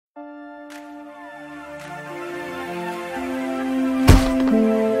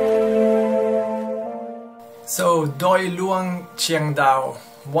So, Doi Luang Chiang Dao,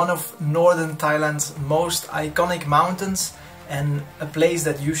 one of northern Thailand's most iconic mountains and a place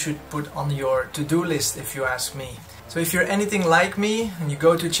that you should put on your to-do list if you ask me. So if you're anything like me and you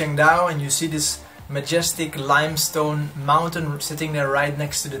go to Chiang Dao and you see this majestic limestone mountain sitting there right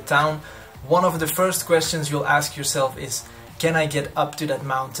next to the town, one of the first questions you'll ask yourself is, can I get up to that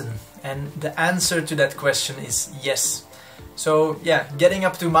mountain? And the answer to that question is yes. So yeah, getting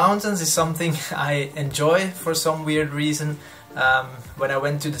up to mountains is something I enjoy for some weird reason. When I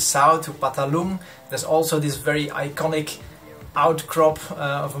went to the south, to Patalung, there's also this very iconic outcrop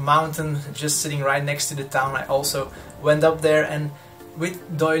of a mountain just sitting right next to the town. I also went up there, and with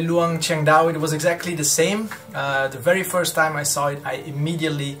Doi Luang Chiang Dao it was exactly the same. The very first time I saw it, I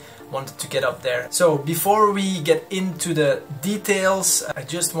immediately wanted to get up there. So before we get into the details, I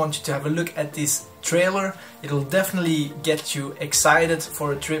just want you to have a look at this trailer. It'll definitely get you excited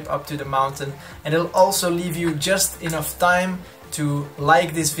for a trip up to the mountain, and it'll also leave you just enough time to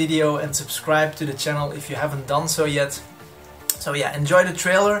like this video and subscribe to the channel if you haven't done so yet. So yeah, enjoy the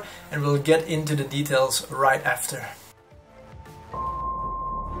trailer and we'll get into the details right after.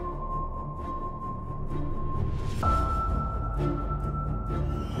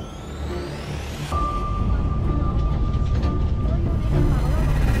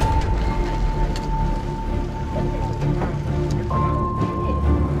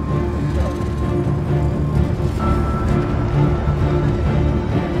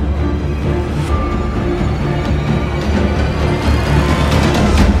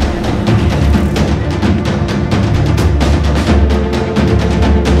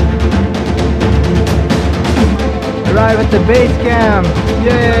 Arrive at the base camp!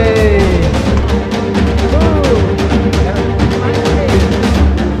 Yay!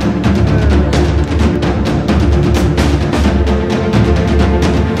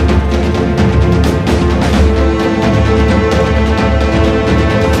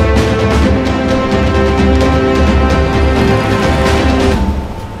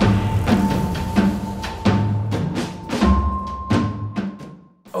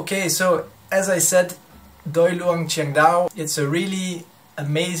 Okay, so as I said, Doi Luang Chiang Dao, it's a really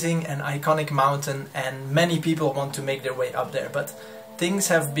amazing and iconic mountain, and many people want to make their way up there, but things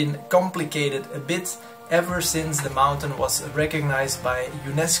have been complicated a bit ever since the mountain was recognized by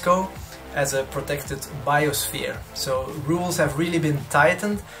UNESCO as a protected biosphere. So rules have really been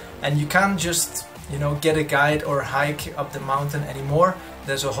tightened, and you can't just, get a guide or hike up the mountain anymore.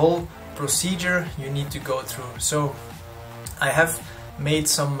 There's a whole procedure you need to go through. So I have made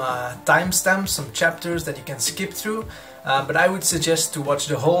some timestamps, some chapters that you can skip through, but I would suggest to watch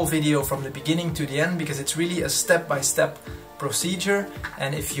the whole video from the beginning to the end, because it's really a step-by-step procedure,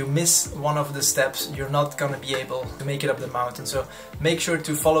 and if you miss one of the steps you're not gonna be able to make it up the mountain. So make sure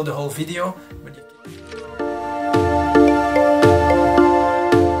to follow the whole video.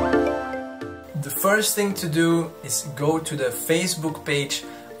 The first thing to do is go to the Facebook page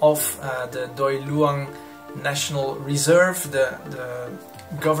of the Doi Luang National Reserve, the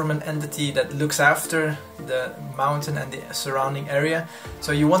government entity that looks after the mountain and the surrounding area.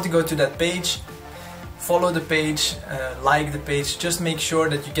 So you want to go to that page, follow the page, like the page, just make sure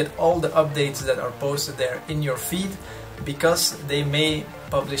that you get all the updates that are posted there in your feed, because they may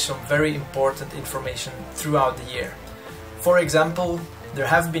publish some very important information throughout the year. For example, there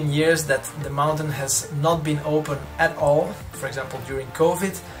have been years that the mountain has not been open at all, for example during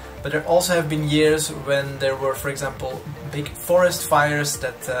COVID. But there also have been years when there were, for example, big forest fires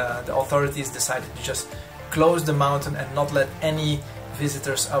that the authorities decided to just close the mountain and not let any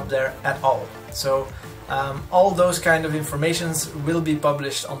visitors up there at all. So all those kind of informations will be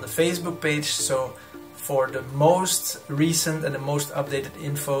published on the Facebook page. So for the most recent and the most updated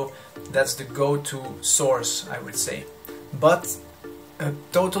info, that's the go-to source, I would say. But a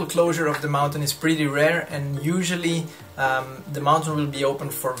total closure of the mountain is pretty rare, and usually the mountain will be open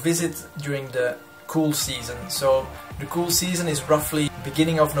for visit during the cool season. So the cool season is roughly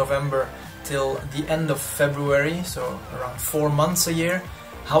beginning of November till the end of February, so around 4 months a year.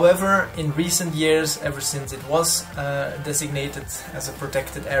 However, in recent years, ever since it was designated as a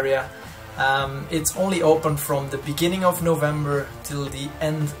protected area, it's only open from the beginning of November till the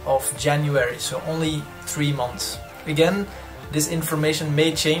end of January, so only 3 months. Again, this information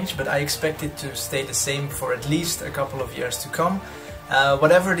may change, but I expect it to stay the same for at least a couple of years to come.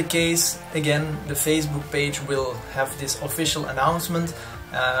 Whatever the case, again, the Facebook page will have this official announcement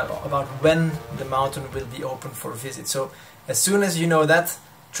about when the mountain will be open for visit. So as soon as you know that,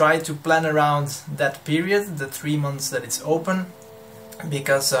 try to plan around that period, the 3 months that it's open,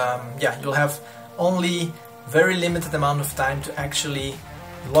 because yeah, you'll have only very limited amount of time to actually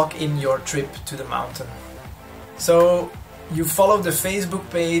lock in your trip to the mountain. So you follow the Facebook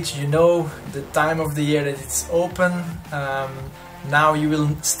page, you know the time of the year that it's open. Now you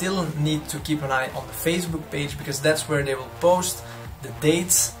will still need to keep an eye on the Facebook page, because that's where they will post the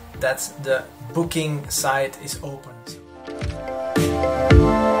dates that the booking site is open.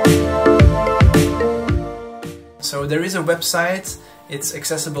 So there is a website, it's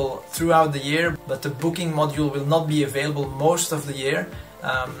accessible throughout the year, but the booking module will not be available most of the year.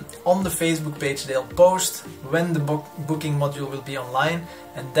 On the Facebook page they'll post when the booking module will be online,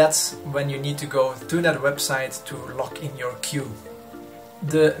 and that's when you need to go to that website to lock in your queue.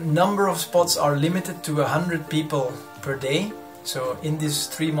 The number of spots are limited to 100 people per day, so in this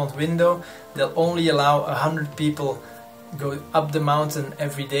 3-month window they'll only allow 100 people go up the mountain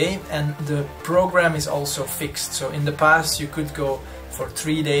every day, and the program is also fixed. So in the past you could go for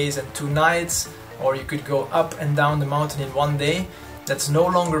 3 days and 2 nights, or you could go up and down the mountain in 1 day. That's no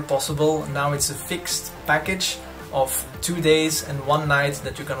longer possible. Now it's a fixed package of 2 days and 1 night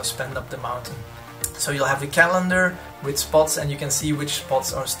that you're gonna spend up the mountain. So you'll have a calendar with spots, and you can see which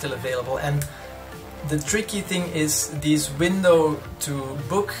spots are still available. And the tricky thing is this window to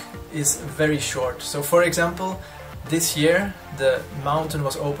book is very short. So for example, this year the mountain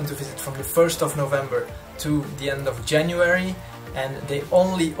was open to visit from the 1st of November to the end of January, and they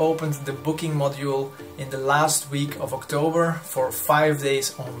only opened the booking module in the last week of October for 5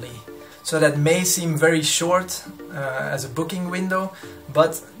 days only. So that may seem very short as a booking window,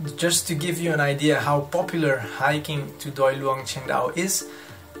 but just to give you an idea how popular hiking to Doi Luang Chiang Dao is,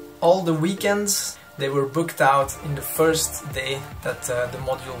 all the weekends they were booked out in the first day that the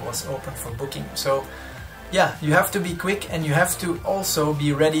module was open for booking. So yeah, you have to be quick, and you have to also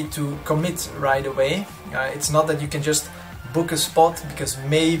be ready to commit right away. It's not that you can just book a spot because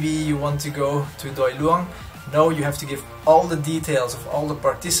maybe you want to go to Doi Luang. No, you have to give all the details of all the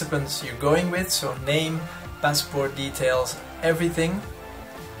participants you're going with, so name, passport details, everything.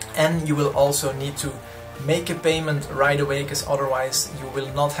 And you will also need to make a payment right away, because otherwise you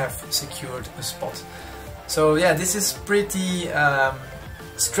will not have secured a spot. So yeah, this is pretty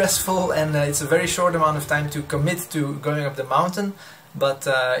stressful, and it's a very short amount of time to commit to going up the mountain, but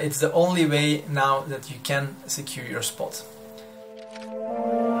it's the only way now that you can secure your spot.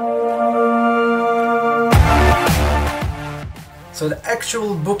 So the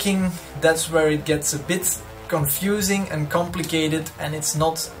actual booking, that's where it gets a bit confusing and complicated, and it's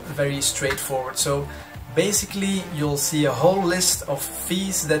not very straightforward. So basically you'll see a whole list of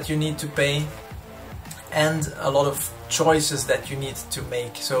fees that you need to pay, and a lot of choices that you need to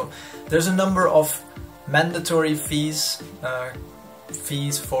make. So there's a number of mandatory fees,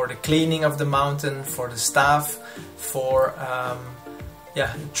 fees for the cleaning of the mountain, for the staff, for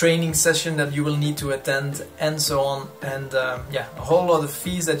training session that you will need to attend, and so on, and a whole lot of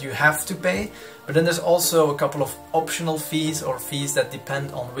fees that you have to pay. But then there's also a couple of optional fees, or fees that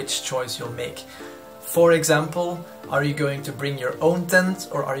depend on which choice you'll make. For example, are you going to bring your own tent,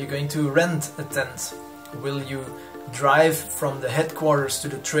 or are you going to rent a tent? Will you drive from the headquarters to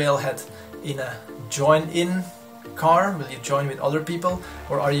the trailhead in a join-in car? Will you join with other people,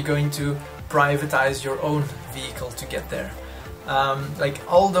 or are you going to privatize your own vehicle to get there? Like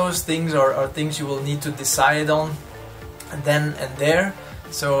all those things are things you will need to decide on then and there.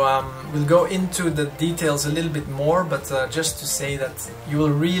 So we'll go into the details a little bit more, but just to say that you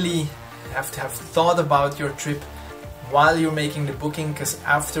will really have to have thought about your trip while you're making the booking, because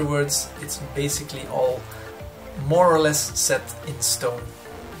afterwards it's basically all more or less set in stone.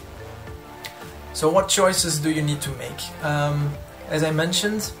 So what choices do you need to make? As I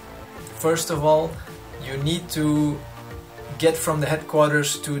mentioned, first of all, you need to get from the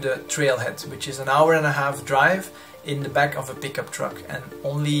headquarters to the trailhead, which is an 1.5 hour drive in the back of a pickup truck, and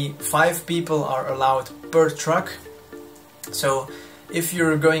only 5 people are allowed per truck. So if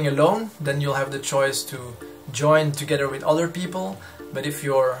you're going alone, then you'll have the choice to join together with other people, but if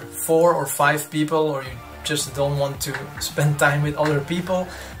you're 4 or 5 people, or you just don't want to spend time with other people,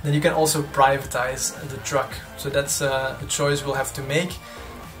 then you can also privatize the truck. So that's a choice we'll have to make.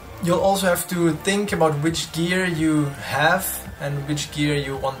 You'll also have to think about which gear you have and which gear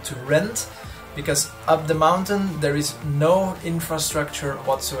you want to rent, because up the mountain there is no infrastructure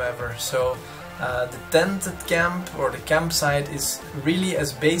whatsoever. So the tented camp, or the campsite, is really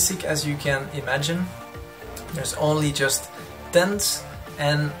as basic as you can imagine. There's only just tents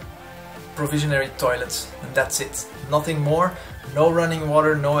and provisionary toilets, and that's it. Nothing more. No running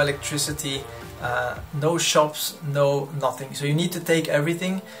water, no electricity, no shops, no nothing. So you need to take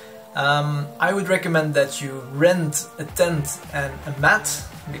everything. I would recommend that you rent a tent and a mat,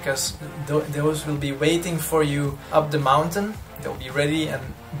 because those will be waiting for you up the mountain. They'll be ready and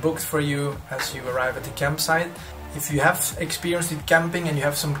booked for you as you arrive at the campsite. If you have experience with camping and you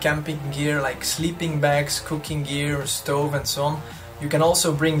have some camping gear like sleeping bags, cooking gear, stove and so on, you can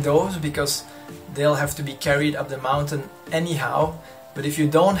also bring those because they'll have to be carried up the mountain anyhow. But if you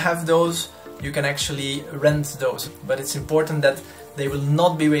don't have those, you can actually rent those. But it's important that they will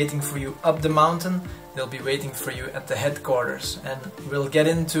not be waiting for you up the mountain, they'll be waiting for you at the headquarters. And we'll get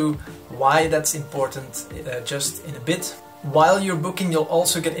into why that's important just in a bit. While you're booking, you'll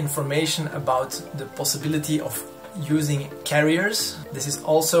also get information about the possibility of using carriers. This is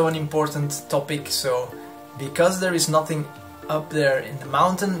also an important topic. So because there is nothing up there in the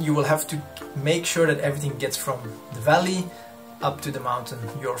mountain, you will have to make sure that everything gets from the valley up to the mountain.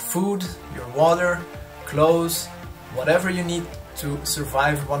 Your food, your water, clothes, whatever you need to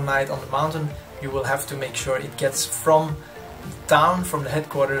survive one night on the mountain, you will have to make sure it gets from the town, from the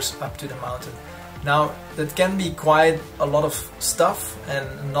headquarters up to the mountain. Now that can be quite a lot of stuff,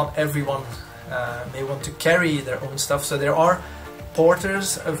 and not everyone may want to carry their own stuff, so there are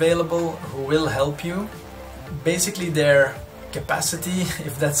porters available who will help you. Basically their capacity,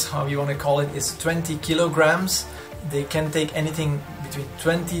 if that's how you want to call it, is 20 kilograms. They can take anything between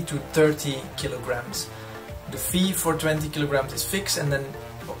 20 to 30 kilograms. The fee for 20 kilograms is fixed, and then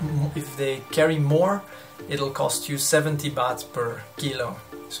if they carry more, it'll cost you 70 baht per kilo.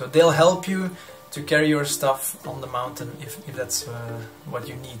 So they'll help you to carry your stuff on the mountain if that's what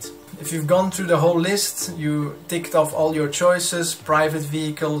you need. If you've gone through the whole list, you ticked off all your choices: private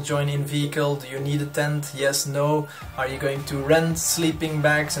vehicle, join-in vehicle, do you need a tent, yes, no, are you going to rent sleeping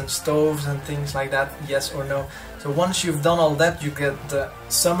bags and stoves and things like that, yes or no. So once you've done all that, you get the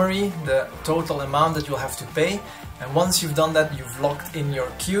summary, the total amount that you'll have to pay, and once you've done that, you've locked in your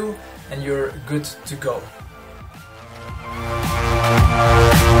queue and you're good to go.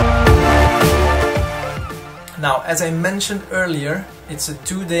 Now, as I mentioned earlier, it's a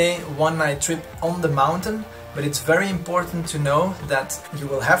 2-day, 1-night trip on the mountain, but it's very important to know that you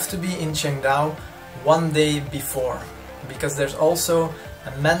will have to be in Chiang Dao 1 day before, because there's also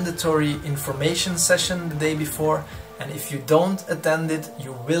a mandatory information session the day before, and if you don't attend it,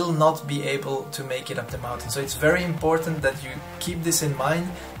 you will not be able to make it up the mountain. So it's very important that you keep this in mind.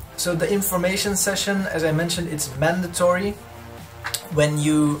 So the information session, as I mentioned, it's mandatory. When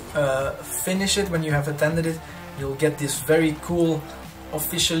you finish it, when you have attended it, you'll get this very cool,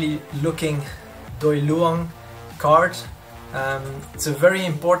 officially looking Doi Luang card. It's a very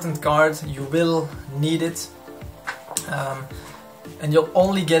important card, you will need it. And you'll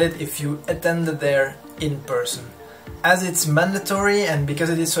only get it if you attended there in person. As it's mandatory and because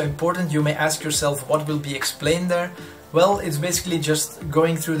it is so important, you may ask yourself what will be explained there. Well, it's basically just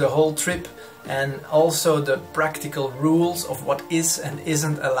going through the whole trip and also the practical rules of what is and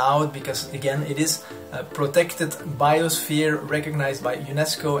isn't allowed, because again, it is a protected biosphere recognized by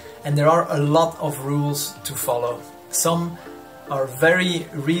UNESCO, and there are a lot of rules to follow. Some are very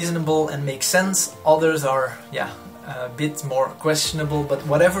reasonable and make sense, others are a bit more questionable, but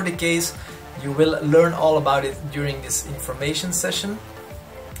whatever the case, you will learn all about it during this information session.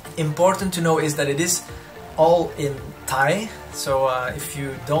 Important to know is that it is all in Thai, so if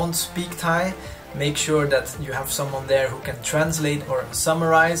you don't speak Thai, make sure that you have someone there who can translate or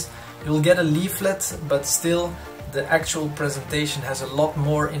summarize. You'll get a leaflet, but still the actual presentation has a lot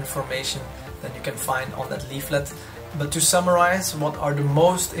more information than you can find on that leaflet. But to summarize, what are the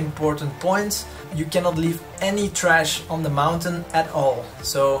most important points? You cannot leave any trash on the mountain at all.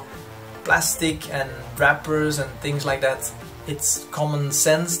 So plastic and wrappers and things like that, it's common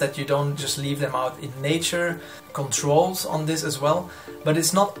sense that you don't just leave them out in nature. Controls on this as well. But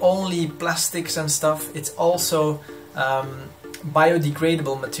it's not only plastics and stuff, it's also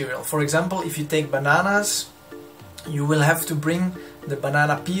biodegradable material. For example, if you take bananas, you will have to bring the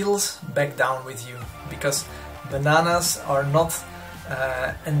banana peels back down with you, because bananas are not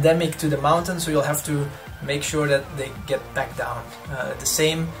endemic to the mountain, so you'll have to make sure that they get back down. The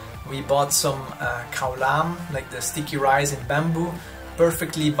same, we bought some khao lam, like the sticky rice in bamboo,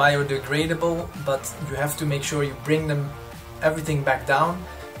 perfectly biodegradable, but you have to make sure you bring everything back down,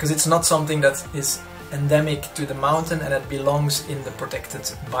 because it's not something that is endemic to the mountain and that belongs in the protected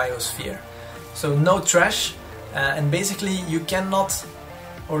biosphere. So no trash, and basically you cannot,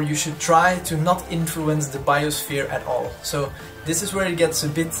 or you should try to not influence the biosphere at all. So this is where it gets a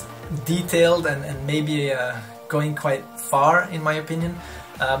bit detailed and maybe going quite far in my opinion.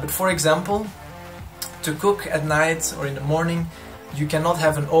 But for example, to cook at night or in the morning, you cannot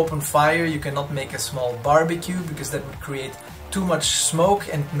have an open fire, you cannot make a small barbecue, because that would create too much smoke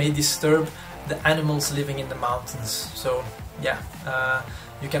and may disturb the animals living in the mountains. So yeah,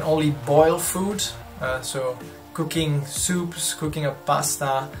 You can only boil food, so cooking soups, cooking up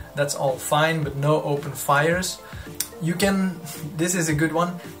pasta, that's all fine, but no open fires. You can, this is a good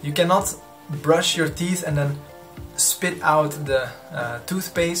one, you cannot brush your teeth and then spit out the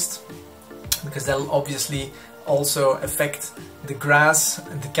toothpaste, because that'll obviously also affect the grass,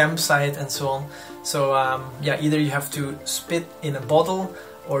 the campsite and so on. So yeah, either you have to spit in a bottle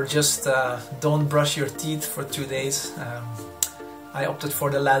or just don't brush your teeth for 2 days. I opted for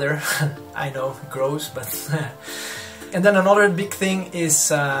the latter. I know, gross, but and then another big thing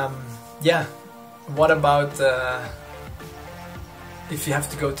is yeah, what about if you have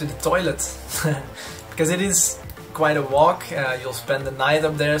to go to the toilet? Because it is quite a walk, you'll spend the night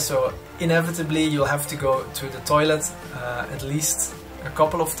up there, so inevitably you'll have to go to the toilet at least a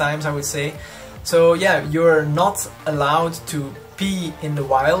couple of times, I would say. So yeah, you're not allowed to pee in the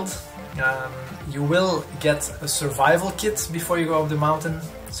wild. You will get a survival kit before you go up the mountain,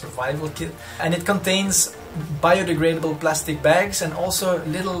 survival kit, and it contains biodegradable plastic bags and also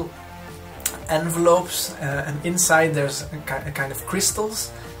little envelopes, and inside there's a kind of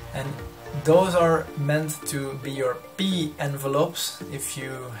crystals, and those are meant to be your pee envelopes. If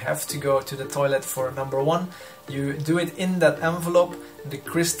you have to go to the toilet for number one, you do it in that envelope. The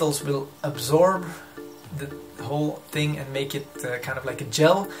crystals will absorb the whole thing and make it kind of like a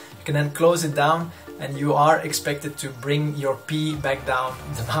gel. You can then close it down, and you are expected to bring your pee back down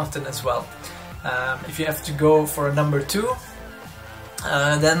the mountain as well. If you have to go for a number two,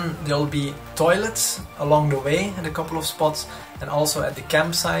 then there'll be toilets along the way at a couple of spots, and also at the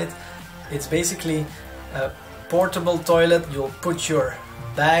campsite. It's basically a portable toilet. You'll put your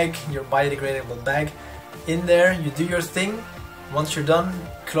bag, your biodegradable bag, in there, you do your thing. Once you're done,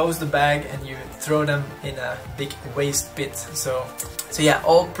 close the bag and you throw them in a big waste pit. So yeah,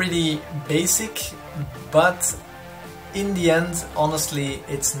 all pretty basic, but in the end, honestly,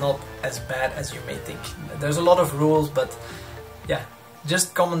 it's not as bad as you may think. There's a lot of rules, but yeah,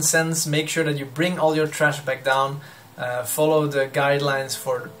 just common sense. Make sure that you bring all your trash back down, follow the guidelines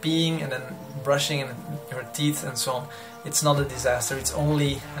for peeing and then brushing your teeth and so on. It's not a disaster. It's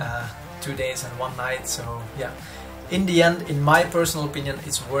only 2 days and 1 night, so yeah. In the end, in my personal opinion,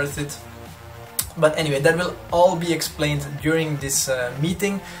 it's worth it. But anyway, that will all be explained during this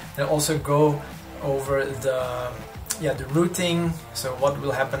meeting. They'll also go over the routing, so what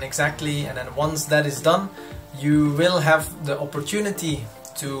will happen exactly, and then once that is done, you will have the opportunity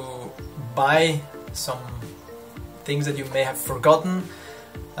to buy some things that you may have forgotten.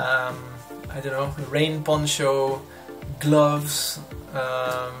 I don't know, rain poncho, gloves,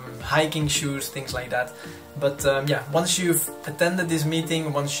 hiking shoes, things like that. But yeah, once you've attended this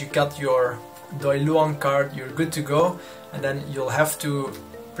meeting, once you got your Doi Luang card, you're good to go, and then you'll have to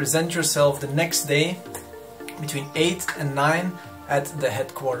present yourself the next day between 8 and 9 at the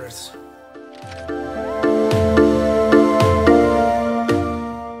headquarters.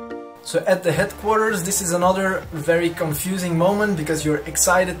 So at the headquarters, this is another very confusing moment, because you're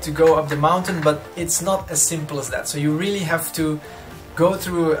excited to go up the mountain, but it's not as simple as that. So you really have to go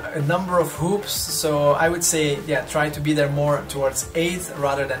through a number of hoops. So I would say, yeah, try to be there more towards 8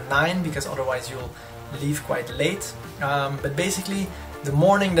 rather than 9, because otherwise you'll leave quite late. But basically, the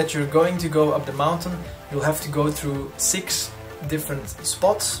morning that you're going to go up the mountain, you'll have to go through 6 different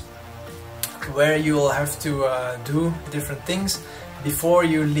spots where you will have to do different things before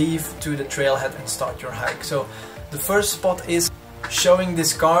you leave to the trailhead and start your hike. So the first spot is showing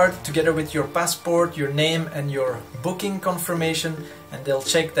this card together with your passport, your name and your booking confirmation, and they'll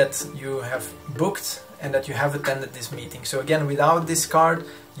check that you have booked and that you have attended this meeting. So again, without this card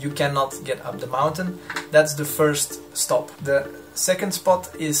you cannot get up the mountain. That's the first stop. The second spot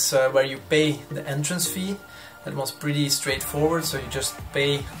is where you pay the entrance fee. That was pretty straightforward, so you just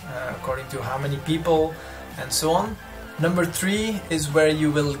pay according to how many people and so on. Number 3 is where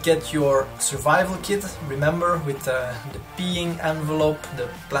you will get your survival kit, remember, with the peeing envelope, the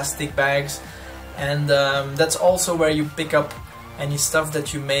plastic bags, and that's also where you pick up any stuff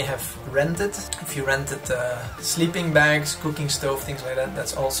that you may have rented. If you rented sleeping bags, cooking stove, things like that,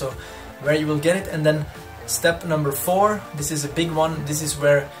 that's also where you will get it. And then step number 4, this is a big one, this is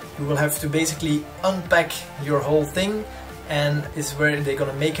where you will have to basically unpack your whole thing, and is where they're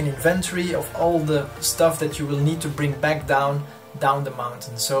gonna make an inventory of all the stuff that you will need to bring back down the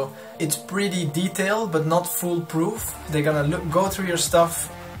mountain. So it's pretty detailed but not foolproof. They're gonna go through your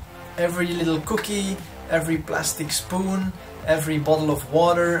stuff, every little cookie, every plastic spoon, every bottle of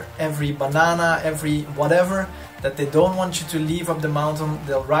water, every banana, every whatever that they don't want you to leave up the mountain.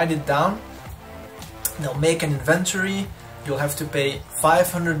 They'll write it down, they'll make an inventory. You'll have to pay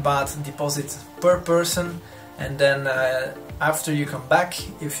 500 baht deposit per person, and then after you come back,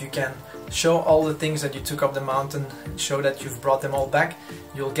 if you can show all the things that you took up the mountain, show that you've brought them all back,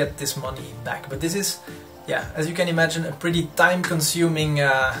 you'll get this money back. But this is, yeah, as you can imagine, a pretty time-consuming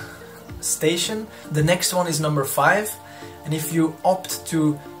station. The next one is number 5, and if you opt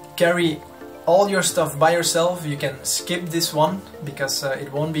to carry all your stuff by yourself, you can skip this one because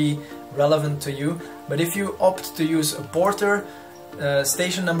it won't be relevant to you. But if you opt to use a porter,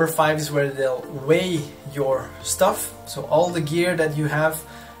 station number 5 is where they'll weigh your stuff. So all the gear that you have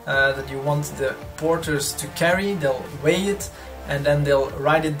that you want the porters to carry, they'll weigh it and then they'll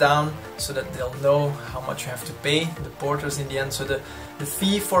write it down so that they'll know how much you have to pay the porters in the end. So the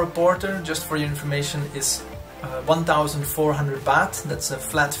fee for a porter, just for your information, is 1,400 baht. That's a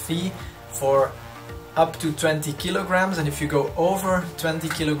flat fee for up to 20 kilograms, and if you go over 20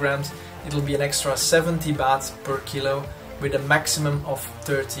 kilograms it'll be an extra 70 baht per kilo with a maximum of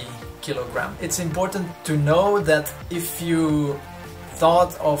 30 kilograms. It's important to know that if you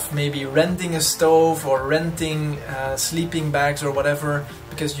thought of maybe renting a stove or renting sleeping bags or whatever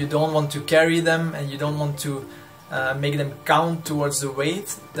because you don't want to carry them and you don't want to make them count towards the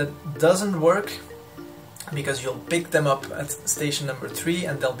weight, that doesn't work, because you'll pick them up at station number 3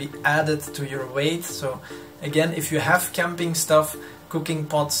 and they'll be added to your weight. So again, if you have camping stuff, cooking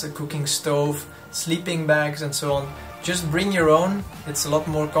pots, a cooking stove, sleeping bags and so on, just bring your own. It's a lot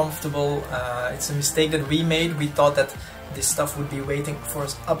more comfortable. It's a mistake that we made. We thought that this stuff would be waiting for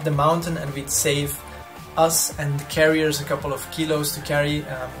us up the mountain and we'd save us and the carriers a couple of kilos to carry.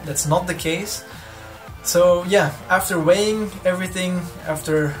 That's not the case. So yeah, after weighing everything,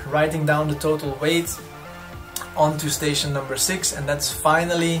 after writing down the total weight, on to station number 6, and that's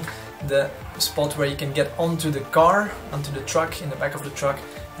finally the spot where you can get onto the car, onto the truck, in the back of the truck,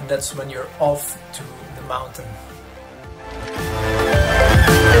 and that's when you're off to the mountain.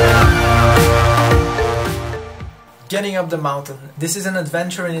 Getting up the mountain. This is an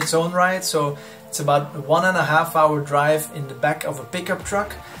adventure in its own right, so it's about a 1.5 hour drive in the back of a pickup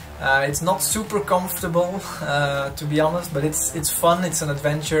truck. It's not super comfortable, to be honest, but it's fun, it's an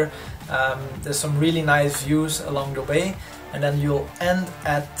adventure. There's some really nice views along the way, and then you'll end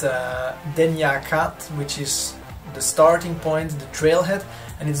at Denya Khat, which is the starting point, the trailhead,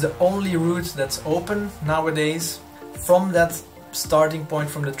 and it's the only route that's open nowadays. From that starting point,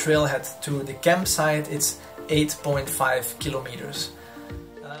 from the trailhead to the campsite, it's 8.5 kilometers.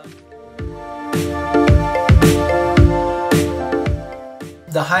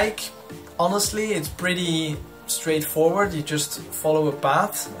 The hike, honestly, it's pretty straightforward. You just follow a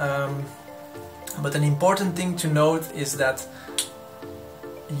path, but an important thing to note is that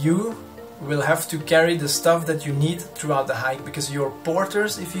you will have to carry the stuff that you need throughout the hike, because your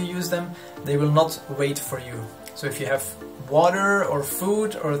porters, if you use them, they will not wait for you. So if you have water or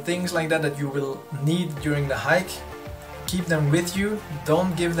food or things like that that you will need during the hike, keep them with you.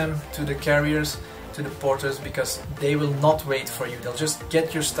 Don't give them to the carriers, to the porters, because they will not wait for you. They'll just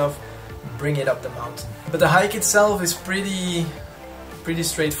get your stuff, bring it up the mountain. But the hike itself is pretty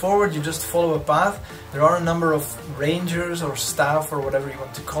straightforward. You just follow a path. There are a number of rangers or staff or whatever you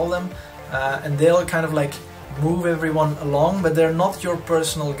want to call them, and they'll kind of like move everyone along, but they're not your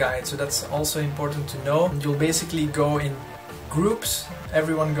personal guide, so that's also important to know. You'll basically go in groups,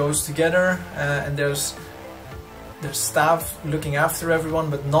 everyone goes together, and there's staff looking after everyone,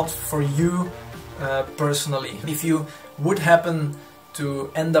 but not for you personally. If you would happen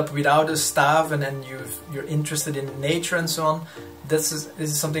to end up without a staff and then you're interested in nature and so on, this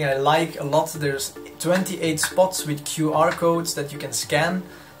is something I like a lot. There's 28 spots with QR codes that you can scan,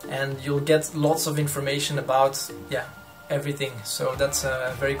 and you'll get lots of information about everything. So that's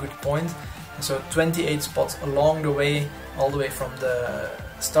a very good point. And so 28 spots along the way, all the way from the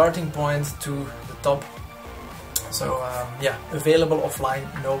starting point to the top. So available offline,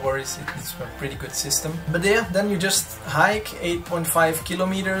 no worries, it's a pretty good system. But yeah, then you just hike 8.5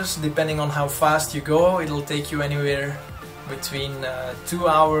 kilometers, depending on how fast you go. It'll take you anywhere between 2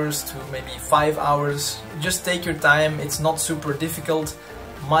 hours to maybe 5 hours. Just take your time, it's not super difficult.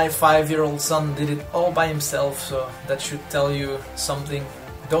 My 5-year-old son did it all by himself, so that should tell you something.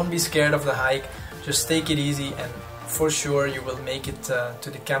 Don't be scared of the hike, just take it easy, and for sure you will make it to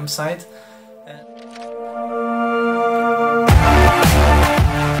the campsite.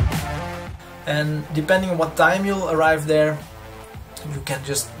 And depending on what time you'll arrive there, you can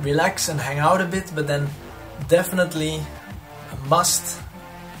just relax and hang out a bit, but then definitely a must,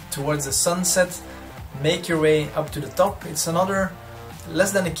 towards the sunset, make your way up to the top. It's another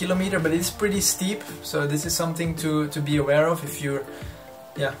less than a kilometer, but it's pretty steep, so this is something to be aware of. If you're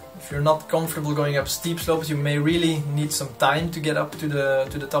not comfortable going up steep slopes, you may really need some time to get up to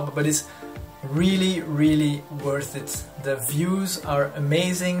the top, but it's really worth it. The views are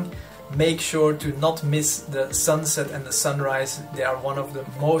amazing. Make sure to not miss the sunset and the sunrise. They are one of the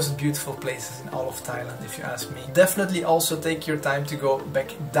most beautiful places in all of Thailand, if you ask me. Definitely also take your time to go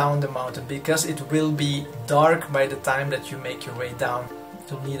back down the mountain, because it will be dark by the time that you make your way down.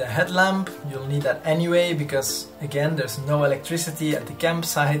 You'll need a headlamp, you'll need that anyway, because again there's no electricity at the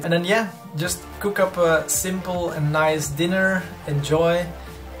campsite. And then yeah, just cook up a simple and nice dinner, enjoy,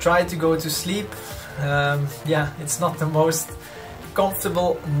 try to go to sleep. Yeah, it's not the most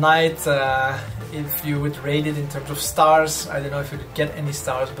comfortable night. If you would rate it in terms of stars, I don't know if you would get any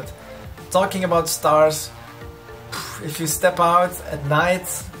stars, but talking about stars, if you step out at night,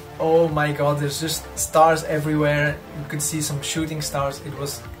 oh my god, there's just stars everywhere. You could see some shooting stars. It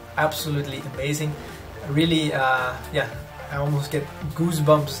was absolutely amazing. Really, yeah, I almost get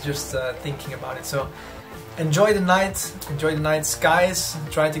goosebumps just thinking about it. So enjoy the night skies,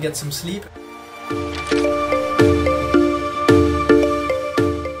 try to get some sleep.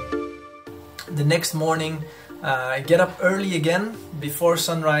 The next morning, get up early again before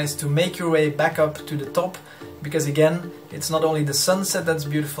sunrise to make your way back up to the top, because again, it's not only the sunset that's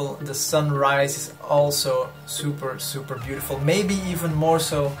beautiful, the sunrise is also super beautiful, maybe even more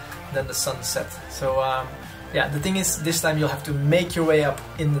so than the sunset. So yeah, the thing is, this time you'll have to make your way up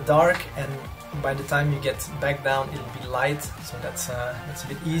in the dark, and by the time you get back down it'll be light, so that's a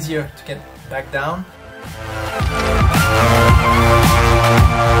bit easier to get back down.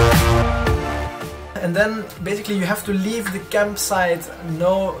 And then basically you have to leave the campsite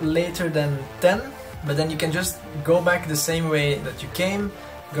no later than 10, but then you can just go back the same way that you came.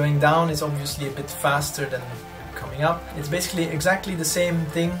 Going down is obviously a bit faster than coming up. It's basically exactly the same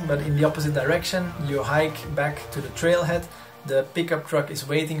thing, but in the opposite direction. You hike back to the trailhead, the pickup truck is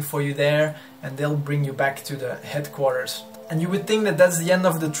waiting for you there, and they'll bring you back to the headquarters. And you would think that that's the end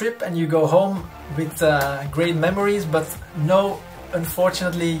of the trip and you go home with great memories, but no,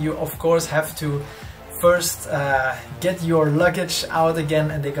 unfortunately you of course have to first get your luggage out again,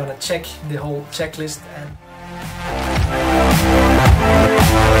 and they're gonna check the whole checklist. And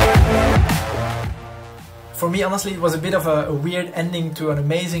for me, honestly, it was a bit of a weird ending to an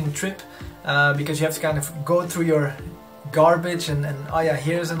amazing trip, because you have to kind of go through your garbage and oh yeah,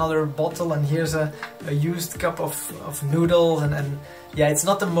 here's another bottle, and here's a used cup of noodles, and yeah, it's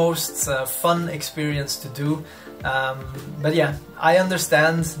not the most fun experience to do. But yeah, I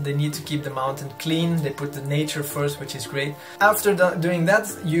understand they need to keep the mountain clean, they put the nature first, which is great. After doing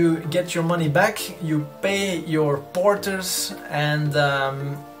that, you get your money back, you pay your porters, and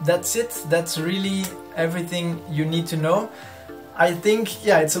that's it. That's really everything you need to know. I think,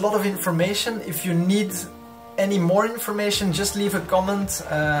 yeah, it's a lot of information. If you need any more information, just leave a comment.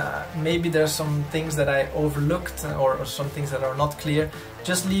 Maybe there's some things that I overlooked, or some things that are not clear.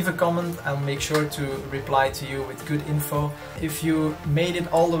 Just leave a comment, I'll make sure to reply to you with good info. If you made it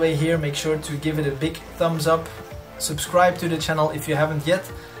all the way here, make sure to give it a big thumbs up. Subscribe to the channel if you haven't yet.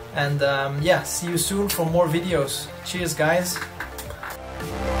 And yeah, see you soon for more videos. Cheers guys!